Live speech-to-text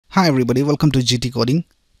Hi everybody, welcome to GT Coding.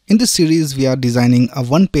 In this series we are designing a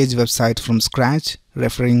one-page website from scratch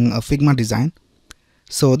referring a Figma design.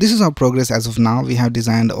 So this is our progress as of now. We have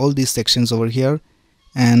designed all these sections over here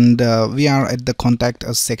and we are at the contact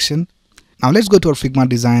us section. Now let's go to our Figma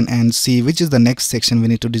design and see which is the next section we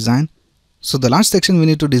need to design. So the last section we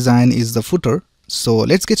need to design is the footer. So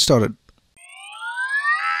let's get started.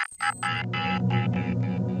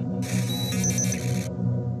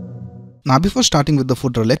 Now before starting with the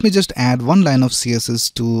footer, let me just add one line of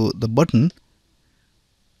CSS to the button.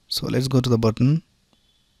 So let's go to the button.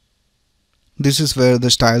 This is where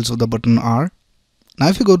the styles of the button are. Now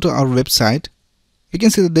if you go to our website, you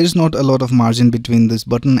can see that there is not a lot of margin between this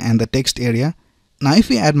button and the text area. Now if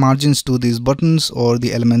we add margins to these buttons or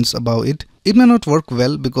the elements above it, it may not work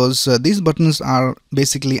well because these buttons are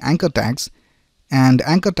basically anchor tags, and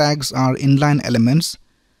anchor tags are inline elements.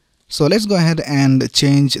 So let's go ahead and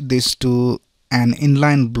change this to an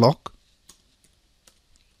inline block.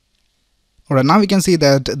 Alright, now we can see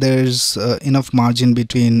that there's enough margin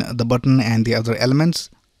between the button and the other elements.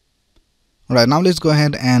 Alright, now let's go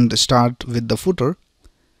ahead and start with the footer.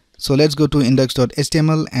 So let's go to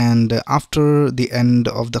index.html, and after the end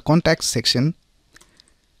of the context section,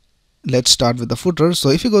 let's start with the footer. So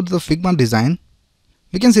if you go to the Figma design,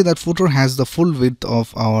 we can see that footer has the full width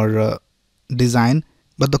of our design,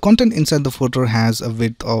 but the content inside the footer has a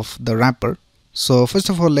width of the wrapper. So first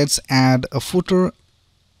of all, let's add a footer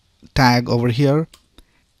tag over here,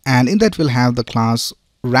 and in that we'll have the class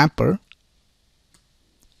wrapper.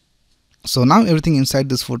 So now everything inside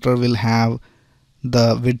this footer will have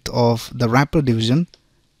the width of the wrapper division,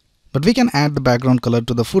 but we can add the background color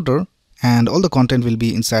to the footer and all the content will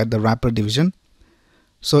be inside the wrapper division.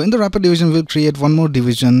 So in the wrapper division, we'll create one more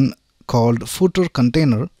division called footer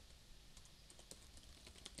container.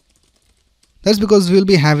 That's because we'll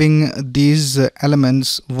be having these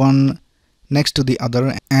elements one next to the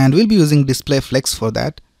other, and we'll be using display flex for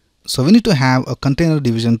that. So we need to have a container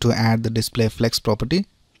division to add the display flex property.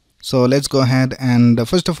 So let's go ahead and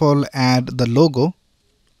first of all add the logo.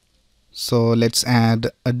 So let's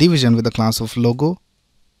add a division with the class of logo,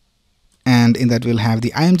 and in that we'll have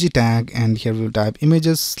the img tag, and here we'll type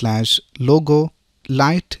images/logo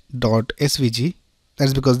light.svg.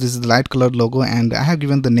 That's because this is the light colored logo, and I have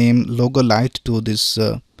given the name logo light to this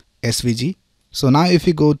svg. So now if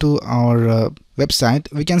we go to our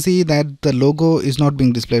website, we can see that the logo is not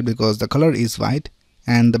being displayed because the color is white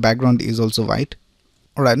and the background is also white.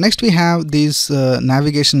 Alright, next we have these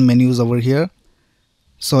navigation menus over here.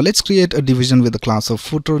 So let's create a division with the class of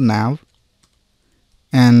footer nav,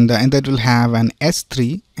 and in that we'll have an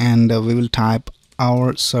s3, and we will type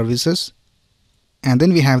our services, and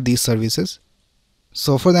then we have these services.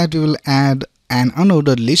 So for that we will add an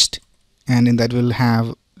unordered list, and in that we'll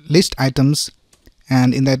have list items,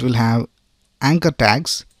 and in that we'll have anchor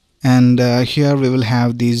tags, and here we will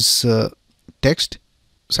have these text.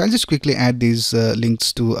 So I'll just quickly add these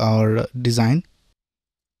links to our design.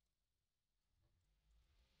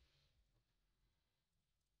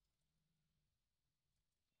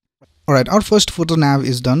 Alright, our first footer nav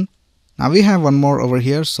is done. Now we have one more over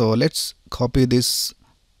here, so let's copy this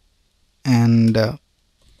and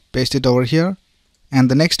paste it over here,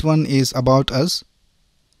 and the next one is about us,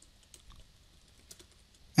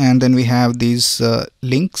 and then we have these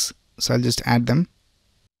links, so I'll just add them.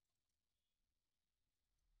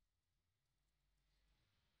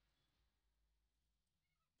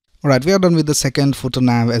 Alright, we are done with the second footer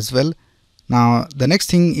nav as well. Now the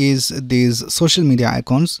next thing is these social media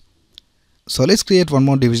icons. So let's create one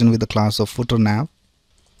more division with the class of footer nav,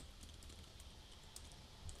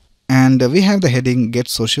 and we have the heading get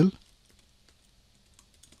social,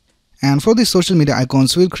 and for these social media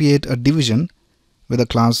icons we'll create a division with a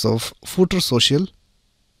class of footer social,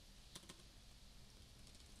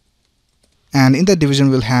 and in that division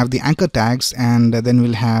we'll have the anchor tags, and then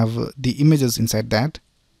we'll have the images inside that.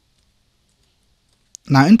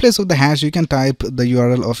 Now in place of the hash you can type the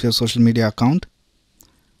URL of your social media account.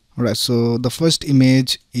 Alright, so the first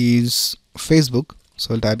image is Facebook,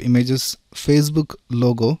 so I'll type images Facebook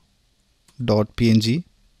logo.png,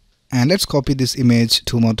 and let's copy this image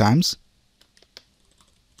 2 more times.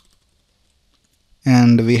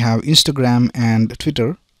 And we have Instagram and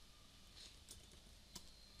Twitter,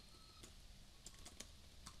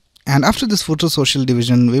 and after this footer social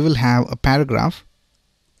division we will have a paragraph,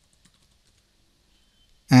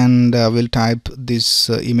 and we'll type this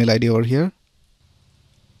email ID over here.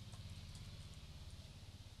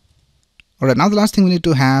 Alright, now the last thing we need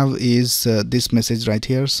to have is this message right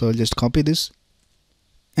here, so I'll just copy this,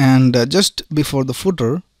 and just before the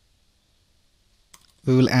footer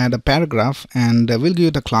we will add a paragraph, and we'll give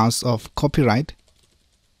it a class of copyright,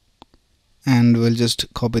 and we'll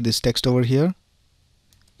just copy this text over here,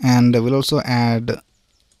 and we'll also add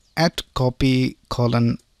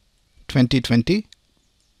 @copy:2020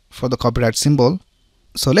 for the copyright symbol.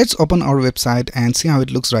 So let's open our website and see how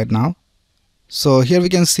it looks right now. So here we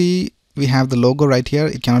can see we have the logo right here.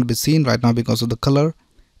 It cannot be seen right now because of the color,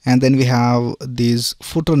 and then we have these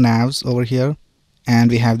footer navs over here,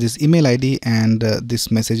 and we have this email ID and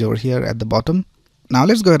this message over here at the bottom. Now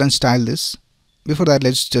let's go ahead and style this. Before that,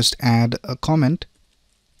 let's just add a comment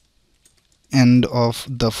end of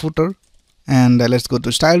the footer, and let's go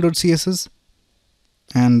to style.css,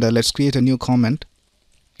 and let's create a new comment.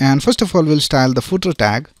 And first of all, we'll style the footer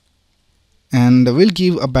tag, and we'll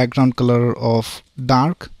give a background color of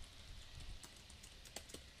dark,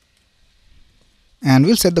 and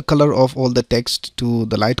we'll set the color of all the text to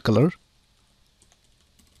the light color,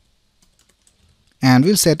 and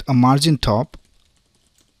we'll set a margin top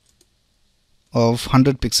of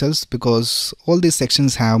 100 pixels because all these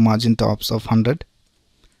sections have margin tops of 100,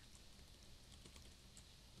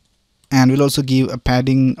 and we'll also give a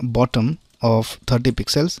padding bottom of 30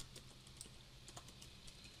 pixels.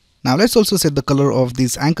 Now let's also set the color of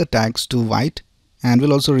these anchor tags to white, and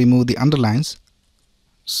we'll also remove the underlines.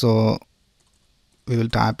 So we will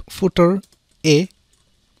type footer A,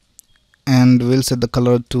 and we'll set the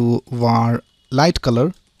color to var light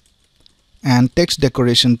color and text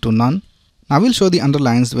decoration to none. Now we'll show the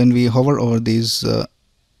underlines when we hover over these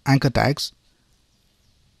anchor tags.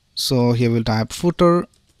 So here we'll type footer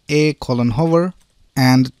A : hover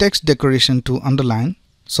and text decoration to underline.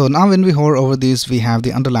 So now when we hover over these, we have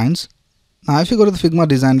the underlines. Now if you go to the Figma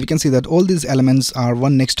design, we can see that all these elements are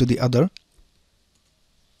one next to the other.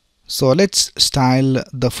 So let's style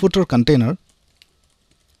the footer container,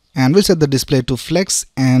 and we'll set the display to flex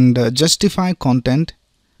and justify content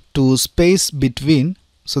to space between,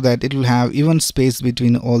 so that it will have even space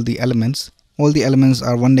between all the elements. All the elements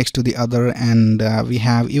are one next to the other, and we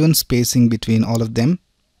have even spacing between all of them.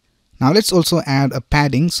 Now let's also add a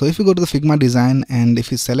padding. So if you go to the Figma design, and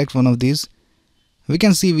if you select one of these, we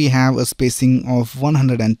can see we have a spacing of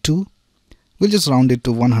 102. We'll just round it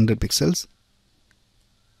to 100 pixels.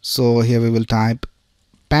 So here we will type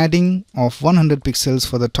padding of 100 pixels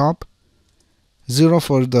for the top, 0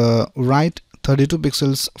 for the right, 32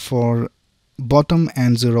 pixels for bottom,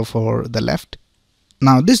 and 0 for the left.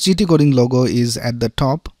 Now this GT coding logo is at the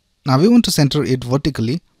top. Now we want to center it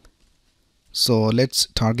vertically. So let's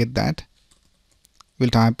target that. We'll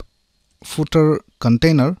type footer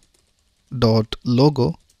container dot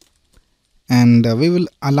logo, and we will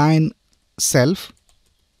align self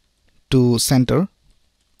to center.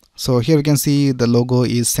 So here we can see the logo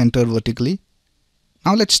is centered vertically.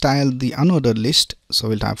 Now let's style the unordered list. So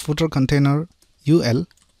we'll type footer container UL,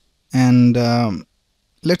 and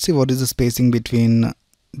let's see what is the spacing between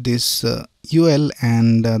this UL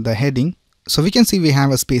and the heading. So we can see we have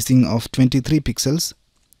a spacing of 23 pixels.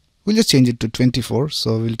 We'll just change it to 24.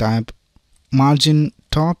 So we'll type margin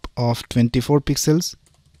top of 24 pixels,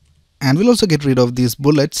 and we'll also get rid of these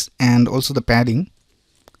bullets and also the padding.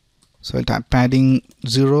 So I'll type padding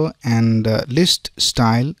 0 and list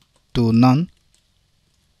style to none.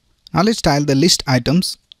 Now let's style the list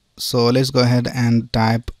items. So let's go ahead and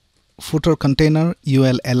type footer container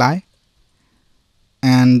ULLI,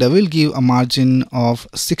 and we'll give a margin of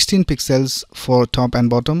 16 pixels for top and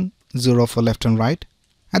bottom, 0 for left and right.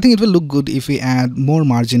 I think it will look good if we add more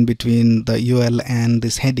margin between the UL and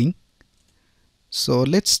this heading. So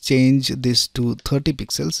let's change this to 30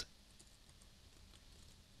 pixels.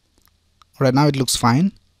 Alright, now it looks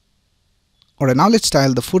fine. Alright, now let's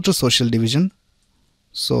style the footer social division.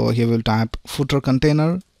 So here we'll type footer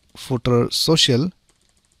container footer social,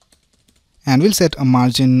 and we'll set a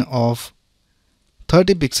margin of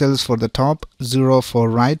 30 pixels for the top, 0 for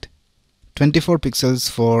right, 24 pixels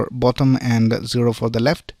for bottom, and 0 for the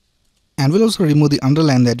left. And we'll also remove the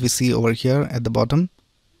underline that we see over here at the bottom.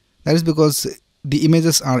 That is because the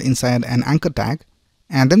images are inside an anchor tag.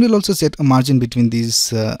 And then we'll also set a margin between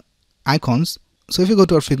these icons. So if you go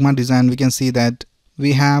to our Figma design, we can see that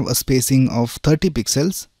we have a spacing of 30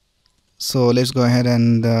 pixels. So let's go ahead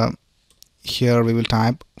and here we will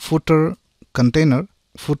type footer container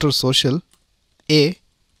footer social A,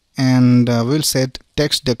 and we'll set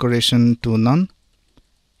text decoration to none,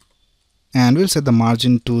 and we'll set the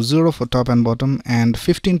margin to 0 for top and bottom and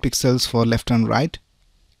 15 pixels for left and right.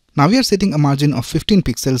 Now we are setting a margin of 15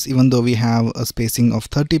 pixels even though we have a spacing of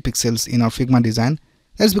 30 pixels in our Figma design.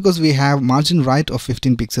 That's because we have margin right of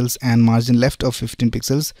 15 pixels and margin left of 15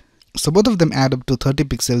 pixels. So both of them add up to 30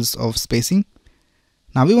 pixels of spacing.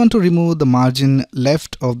 Now we want to remove the margin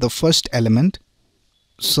left of the first element.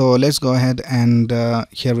 So let's go ahead and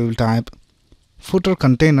here we will type footer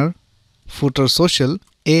container, footer social,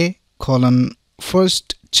 a colon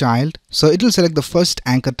first child. So it will select the first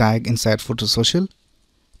anchor tag inside footer social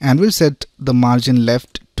and we'll set the margin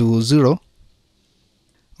left to 0.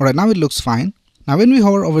 Alright, now it looks fine. Now when we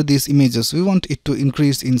hover over these images, we want it to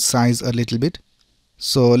increase in size a little bit.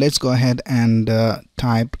 So let's go ahead and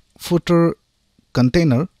type footer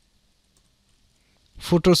container,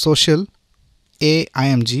 footer social, a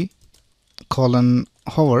img colon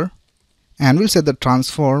hover, and we'll set the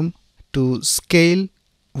transform to scale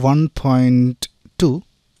 1.2.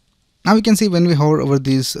 Now we can see when we hover over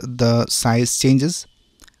these, the size changes.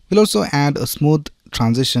 We'll also add a smooth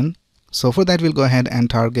transition. So for that we'll go ahead and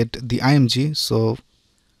target the img. So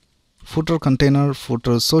footer container,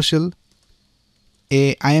 footer social,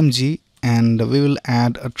 a img, and we will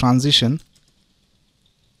add a transition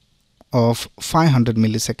of 500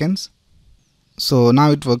 milliseconds. So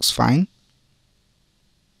now it works fine.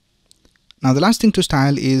 Now the last thing to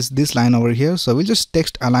style is this line over here. So we'll just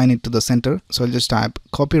text align it to the center. So I'll just type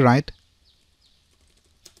copyright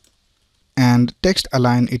and text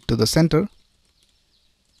align it to the center.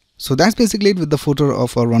 So that's basically it with the footer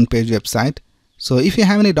of our one-page website. So if you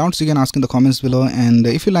have any doubts, you can ask in the comments below, and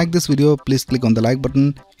if you like this video, please click on the like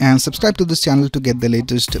button and subscribe to this channel to get the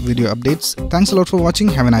latest video updates. Thanks a lot for watching.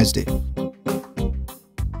 Have a nice day.